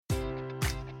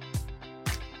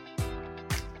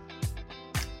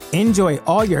Enjoy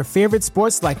all your favorite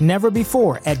sports like never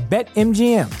before at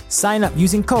BetMGM. Sign up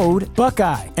using code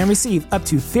Buckeye and receive up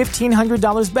to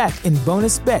 $1,500 back in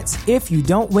bonus bets if you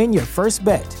don't win your first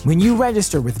bet. When you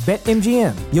register with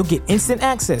BetMGM, you'll get instant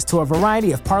access to a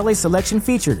variety of parlay selection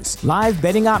features, live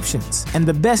betting options, and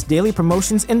the best daily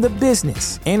promotions in the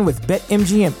business. And with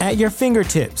BetMGM at your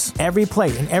fingertips, every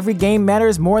play and every game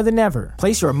matters more than ever.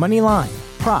 Place your money line,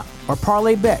 prop, or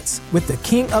parlay bets with the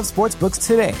king of sportsbooks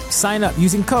today. Sign up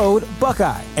using code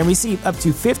Buckeye and receive up to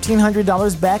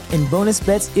 $1,500 back in bonus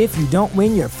bets if you don't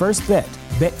win your first bet.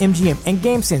 BetMGM and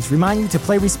GameSense remind you to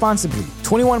play responsibly.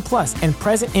 21 plus and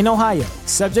present in Ohio,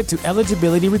 subject to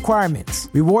eligibility requirements.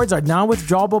 Rewards are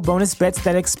non-withdrawable bonus bets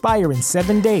that expire in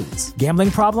 7 days. Gambling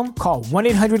problem? Call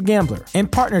 1-800-GAMBLER. In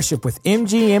partnership with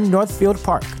MGM Northfield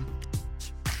Park.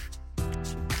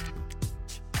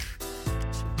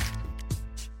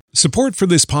 Support for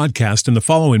this podcast and the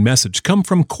following message come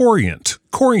from Corient.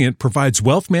 Corient provides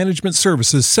wealth management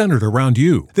services centered around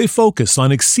you. They focus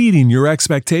on exceeding your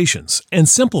expectations and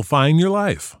simplifying your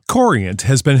life. Corient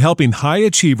has been helping high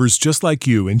achievers just like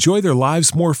you enjoy their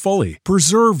lives more fully,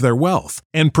 preserve their wealth,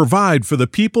 and provide for the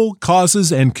people,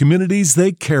 causes, and communities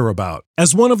they care about.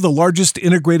 As one of the largest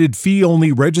integrated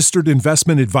fee-only registered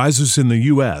investment advisors in the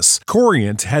U.S.,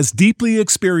 Corient has deeply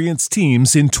experienced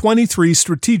teams in 23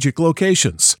 strategic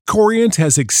locations. Corient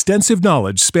has extensive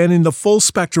knowledge spanning the full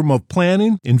spectrum of planning,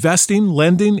 investing,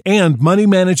 lending, and money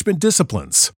management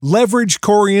disciplines. Leverage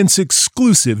Corient's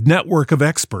exclusive network of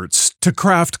experts to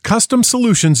craft custom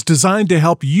solutions designed to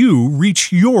help you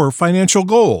reach your financial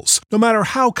goals, no matter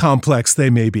how complex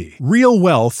they may be. Real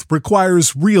wealth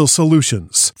requires real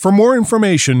solutions. For more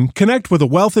information, connect with a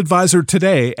wealth advisor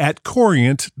today at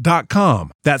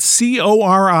Corient.com. That's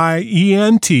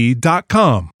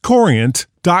Corient.com.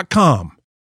 Corient.com.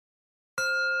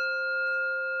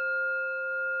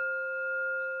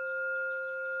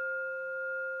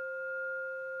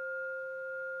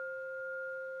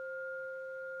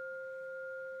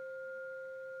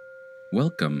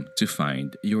 Welcome to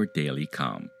Find Your Daily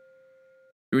Calm,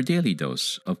 your daily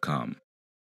dose of calm.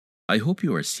 I hope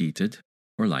you are seated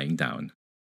or lying down.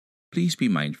 Please be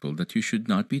mindful that you should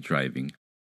not be driving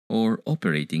or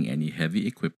operating any heavy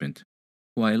equipment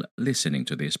while listening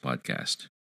to this podcast.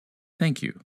 Thank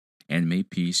you, and may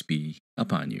peace be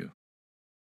upon you.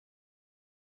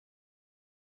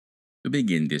 To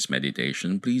begin this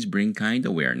meditation, please bring kind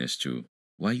awareness to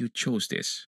why you chose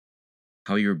this,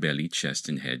 how your belly, chest,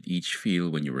 and head each feel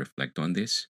when you reflect on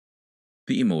this,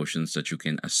 the emotions that you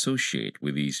can associate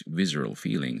with these visceral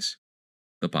feelings,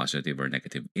 the positive or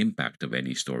negative impact of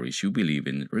any stories you believe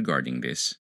in regarding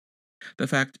this, the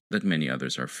fact that many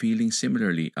others are feeling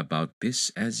similarly about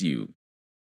this as you,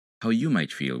 how you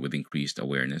might feel with increased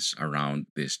awareness around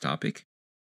this topic,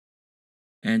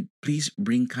 and please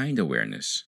bring kind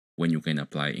awareness when you can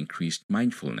apply increased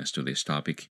mindfulness to this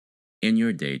topic in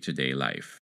your day-to-day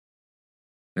life.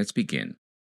 Let's begin.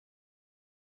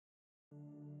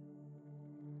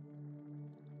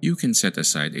 You can set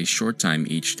aside a short time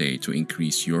each day to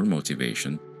increase your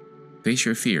motivation, face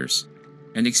your fears,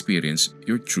 and experience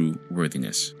your true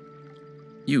worthiness.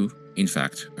 You, in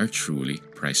fact, are truly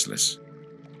priceless.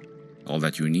 All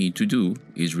that you need to do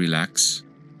is relax,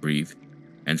 breathe,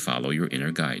 and follow your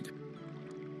inner guide.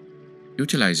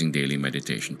 Utilizing daily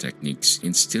meditation techniques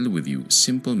instill with you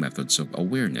simple methods of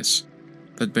awareness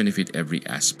that benefit every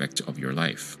aspect of your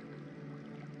life.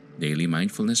 Daily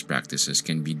mindfulness practices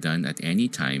can be done at any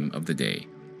time of the day,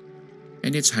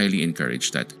 and it's highly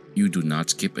encouraged that you do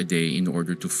not skip a day in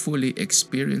order to fully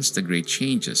experience the great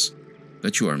changes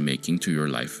that you are making to your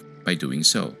life by doing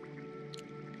so.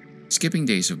 Skipping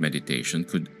days of meditation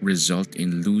could result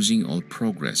in losing all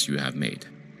progress you have made.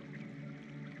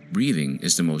 Breathing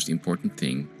is the most important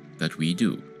thing that we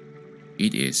do.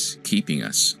 It is keeping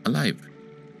us alive.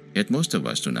 Yet most of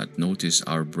us do not notice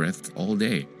our breath all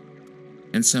day,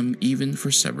 and some even for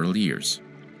several years.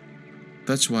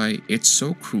 That's why it's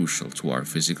so crucial to our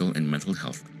physical and mental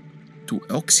health to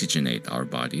oxygenate our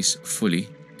bodies fully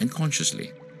and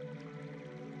consciously.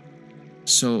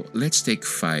 So let's take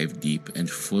 5 deep and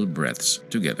full breaths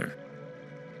together,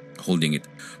 holding it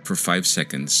for 5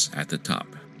 seconds at the top.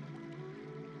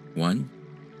 1.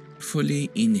 Fully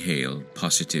inhale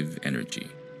positive energy.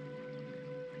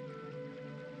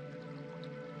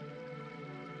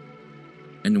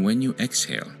 And when you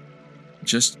exhale,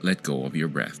 just let go of your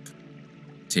breath,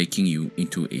 taking you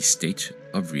into a state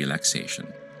of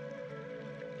relaxation.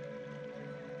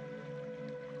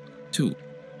 2.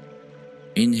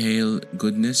 Inhale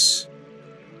goodness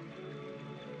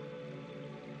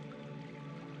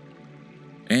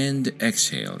and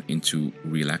exhale into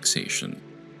relaxation.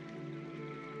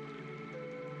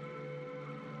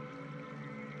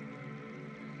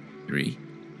 3.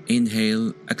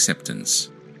 Inhale acceptance.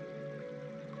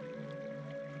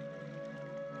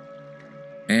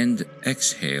 And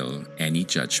exhale any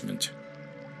judgment.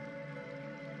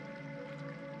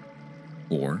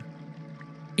 4.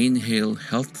 Inhale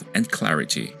health and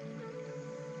clarity.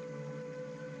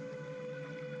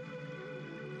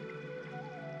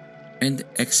 And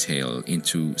exhale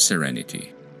into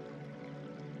serenity.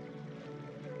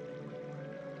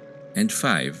 And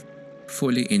 5.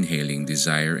 Fully inhaling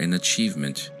desire and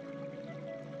achievement.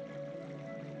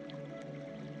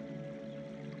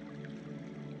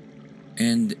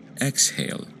 And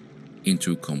exhale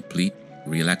into complete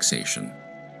relaxation.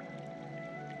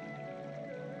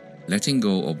 Letting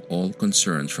go of all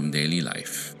concerns from daily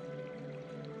life.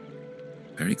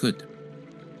 Very good.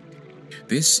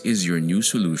 This is your new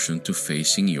solution to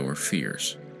facing your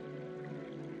fears.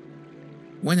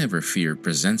 Whenever fear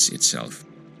presents itself,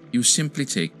 you simply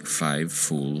take 5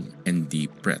 full and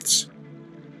deep breaths,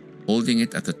 holding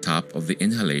it at the top of the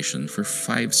inhalation for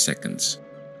 5 seconds.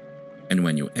 And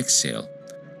when you exhale,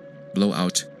 blow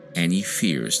out any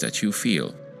fears that you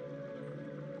feel.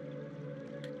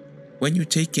 When you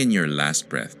take in your last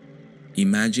breath,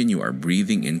 imagine you are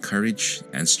breathing in courage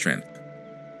and strength.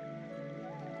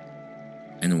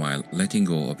 And while letting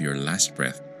go of your last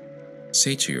breath,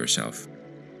 say to yourself,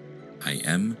 I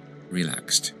am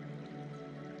relaxed.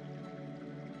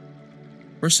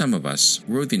 For some of us,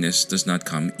 worthiness does not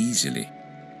come easily.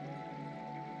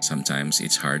 Sometimes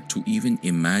it's hard to even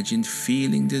imagine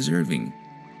feeling deserving.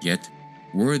 Yet,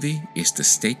 worthy is the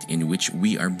state in which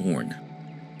we are born,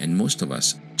 and most of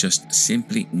us just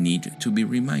simply need to be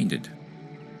reminded.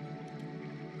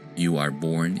 You are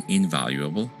born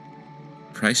invaluable,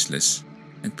 priceless,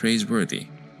 and praiseworthy.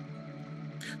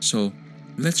 So,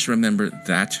 let's remember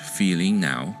that feeling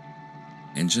now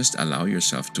and just allow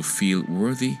yourself to feel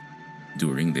worthy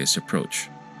during this approach.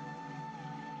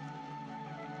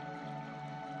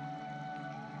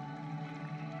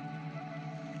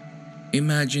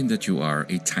 Imagine that you are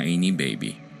a tiny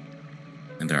baby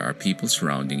and there are people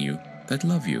surrounding you that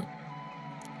love you.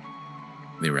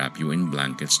 They wrap you in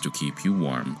blankets to keep you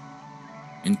warm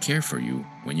and care for you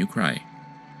when you cry.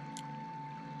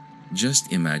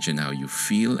 Just imagine how you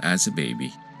feel as a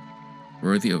baby,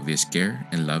 worthy of this care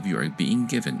and love you are being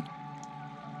given.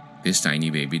 This tiny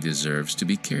baby deserves to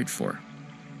be cared for.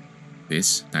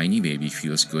 This tiny baby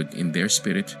feels good in their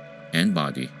spirit and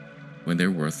body when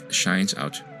their worth shines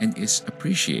out and is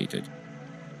appreciated.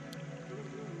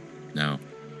 Now,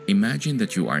 imagine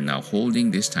that you are now holding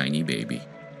this tiny baby,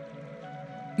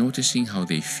 noticing how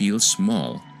they feel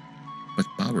small but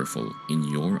powerful in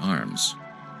your arms.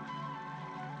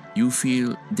 You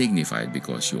feel dignified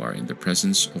because you are in the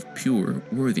presence of pure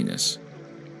worthiness.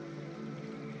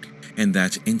 And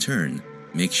that in turn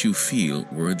makes you feel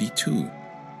worthy too.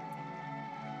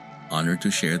 Honored to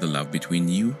share the love between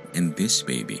you and this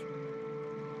baby.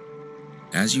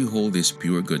 As you hold this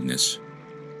pure goodness,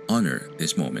 honor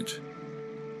this moment.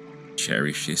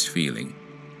 Cherish this feeling.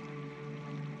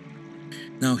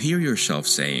 Now hear yourself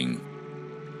saying,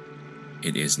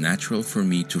 it is natural for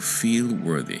me to feel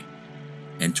worthy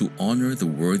and to honor the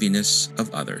worthiness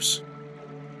of others.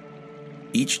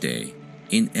 Each day,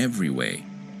 in every way,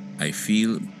 I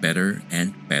feel better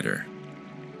and better.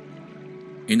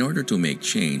 In order to make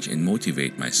change and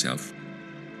motivate myself,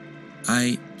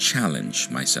 I challenge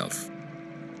myself.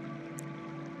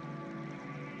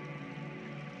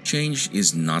 Change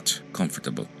is not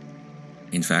comfortable.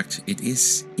 In fact, it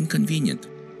is inconvenient.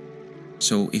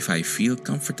 So if I feel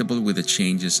comfortable with the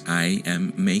changes I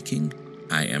am making,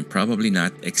 I am probably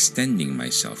not extending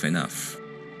myself enough.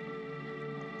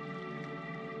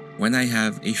 When I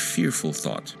have a fearful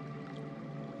thought,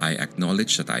 I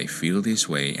acknowledge that I feel this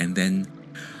way and then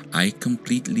I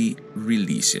completely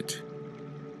release it.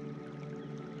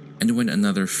 And when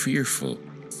another fearful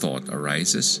thought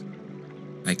arises,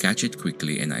 I catch it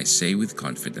quickly and I say with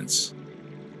confidence,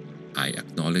 I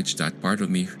acknowledge that part of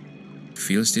me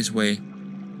feels this way,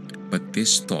 but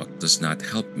this thought does not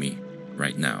help me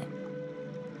right now.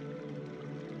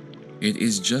 It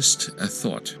is just a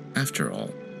thought after all.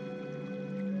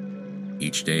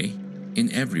 Each day,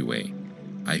 in every way,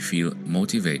 I feel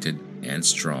motivated and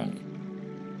strong.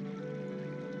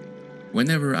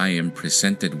 Whenever I am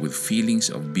presented with feelings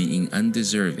of being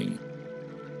undeserving,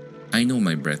 I know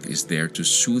my breath is there to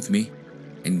soothe me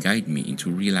and guide me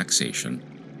into relaxation,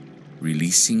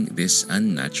 releasing this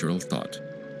unnatural thought.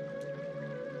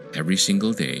 Every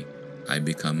single day, I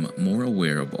become more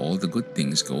aware of all the good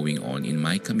things going on in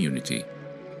my community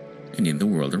and in the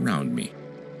world around me.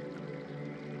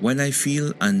 When I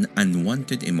feel an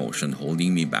unwanted emotion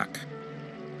holding me back,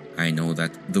 I know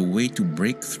that the way to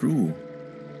break through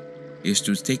is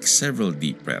to take several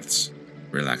deep breaths,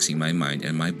 relaxing my mind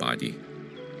and my body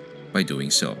by doing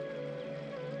so.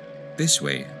 This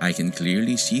way, I can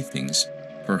clearly see things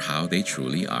for how they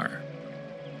truly are.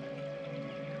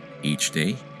 Each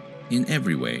day, in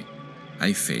every way,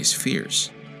 I face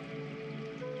fears.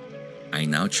 I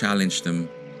now challenge them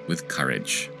with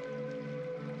courage.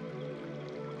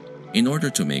 In order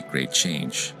to make great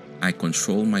change, I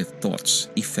control my thoughts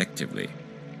effectively.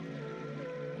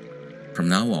 From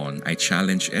now on, I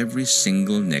challenge every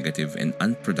single negative and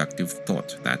unproductive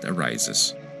thought that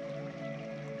arises.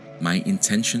 My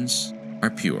intentions are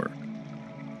pure.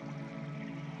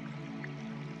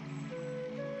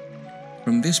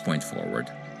 From this point forward,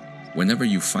 whenever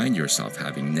you find yourself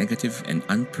having negative and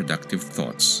unproductive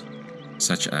thoughts,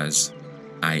 such as,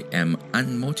 "I am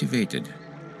unmotivated,"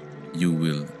 you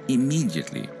will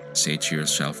immediately say to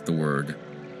yourself the word,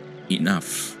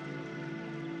 "Enough."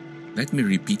 Let me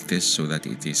repeat this so that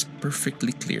it is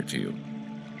perfectly clear to you.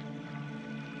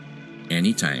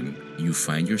 Anytime you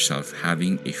find yourself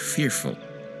having a fearful,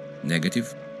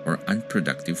 negative, or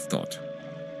unproductive thought,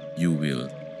 you will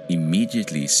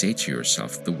immediately say to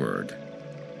yourself the word,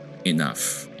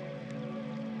 "Enough."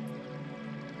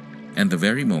 And the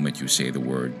very moment you say the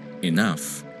word,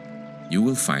 "Enough," you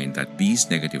will find that these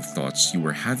negative thoughts you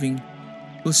were having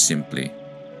will simply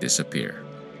disappear.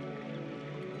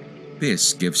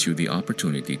 This gives you the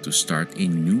opportunity to start a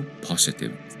new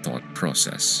positive thought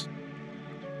process.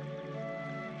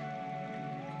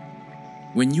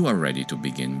 When you are ready to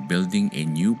begin building a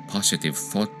new positive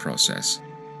thought process,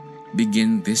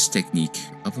 begin this technique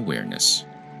of awareness.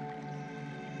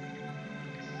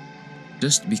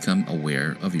 Just become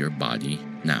aware of your body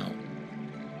now.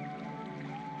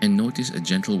 And notice a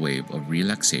gentle wave of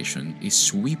relaxation is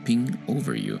sweeping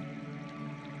over you.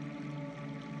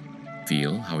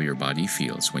 Feel how your body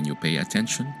feels when you pay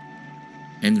attention,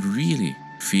 and really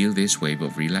feel this wave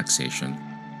of relaxation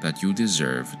that you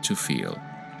deserve to feel.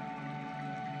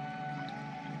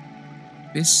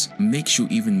 This makes you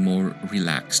even more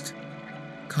relaxed,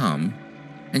 calm,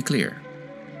 and clear.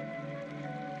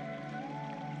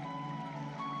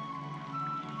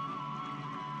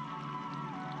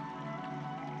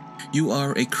 You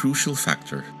are a crucial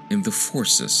factor in the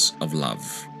forces of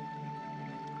love.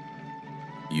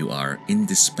 You are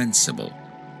indispensable.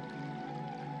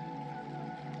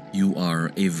 You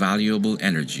are a valuable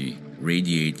energy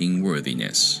radiating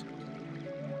worthiness.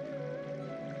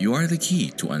 You are the key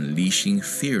to unleashing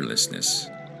fearlessness.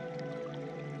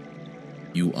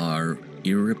 You are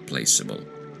irreplaceable.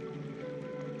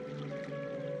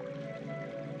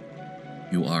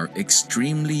 You are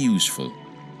extremely useful,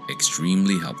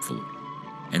 extremely helpful,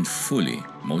 and fully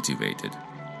motivated.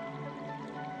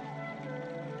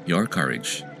 Your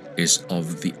courage is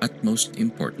of the utmost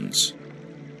importance.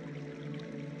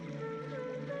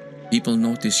 People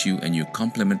notice you and you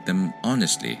compliment them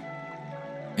honestly,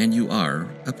 and you are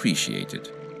appreciated.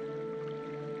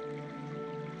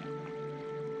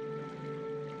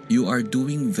 You are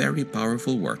doing very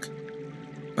powerful work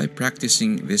by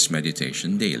practicing this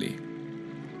meditation daily,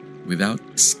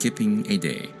 without skipping a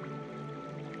day.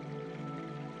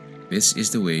 This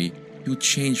is the way you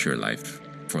change your life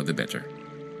for the better.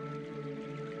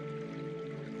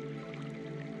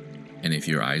 And if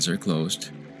your eyes are closed,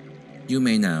 you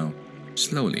may now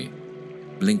slowly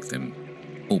blink them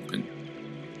open.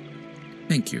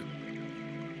 Thank you.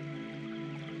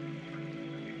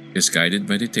 This guided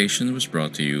meditation was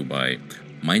brought to you by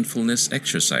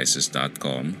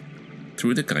mindfulnessexercises.com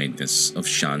through the kindness of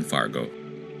Sean Fargo.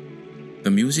 The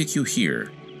music you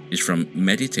hear is from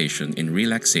Meditation and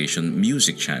Relaxation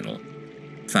Music Channel,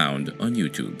 found on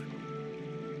YouTube.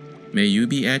 May you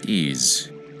be at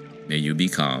ease, may you be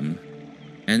calm,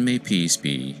 and may peace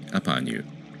be upon you.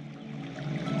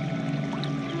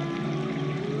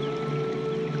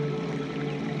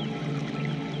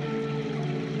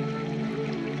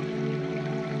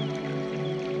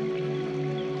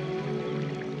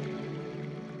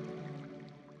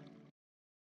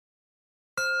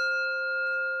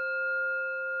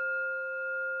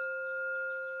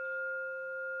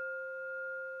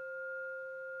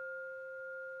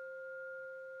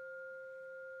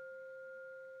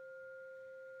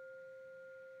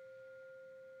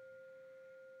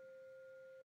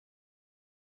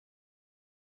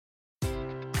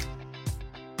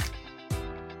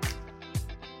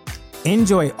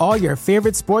 Enjoy all your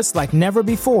favorite sports like never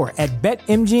before at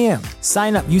BetMGM.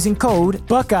 Sign up using code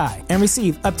Buckeye and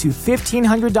receive up to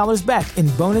 $1,500 back in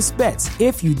bonus bets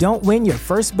if you don't win your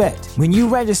first bet. When you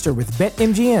register with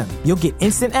BetMGM, you'll get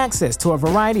instant access to a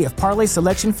variety of parlay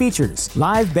selection features,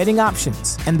 live betting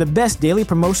options, and the best daily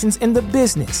promotions in the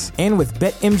business. And with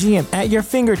BetMGM at your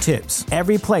fingertips,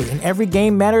 every play and every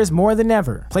game matters more than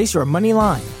ever. Place your money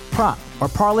line, prop, or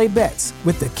parlay bets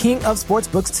with the king of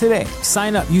sportsbooks today.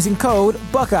 Sign up using code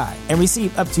Buckeye and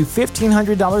receive up to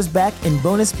 $1,500 back in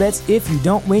bonus bets if you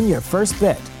don't win your first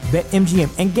bet. BetMGM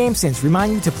and GameSense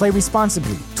remind you to play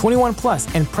responsibly. 21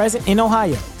 plus and present in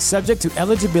Ohio, subject to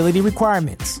eligibility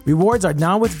requirements. Rewards are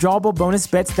non-withdrawable bonus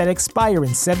bets that expire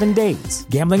in 7 days.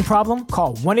 Gambling problem?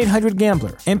 Call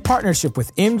 1-800-GAMBLER. In partnership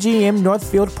with MGM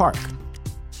Northfield Park.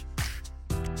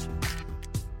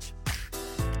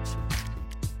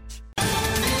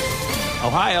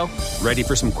 Ohio, ready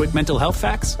for some quick mental health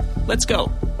facts? Let's go.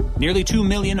 Nearly 2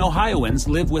 million Ohioans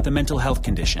live with a mental health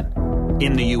condition.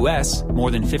 In the U.S.,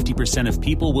 more than 50% of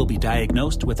people will be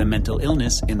diagnosed with a mental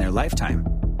illness in their lifetime.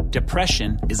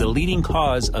 Depression is a leading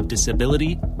cause of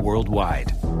disability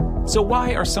worldwide. So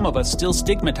why are some of us still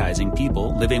stigmatizing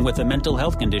people living with a mental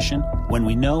health condition when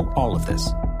we know all of this?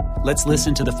 Let's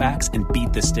listen to the facts and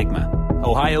beat the stigma.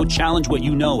 Ohio, challenge what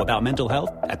you know about mental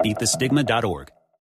health at beatthestigma.org.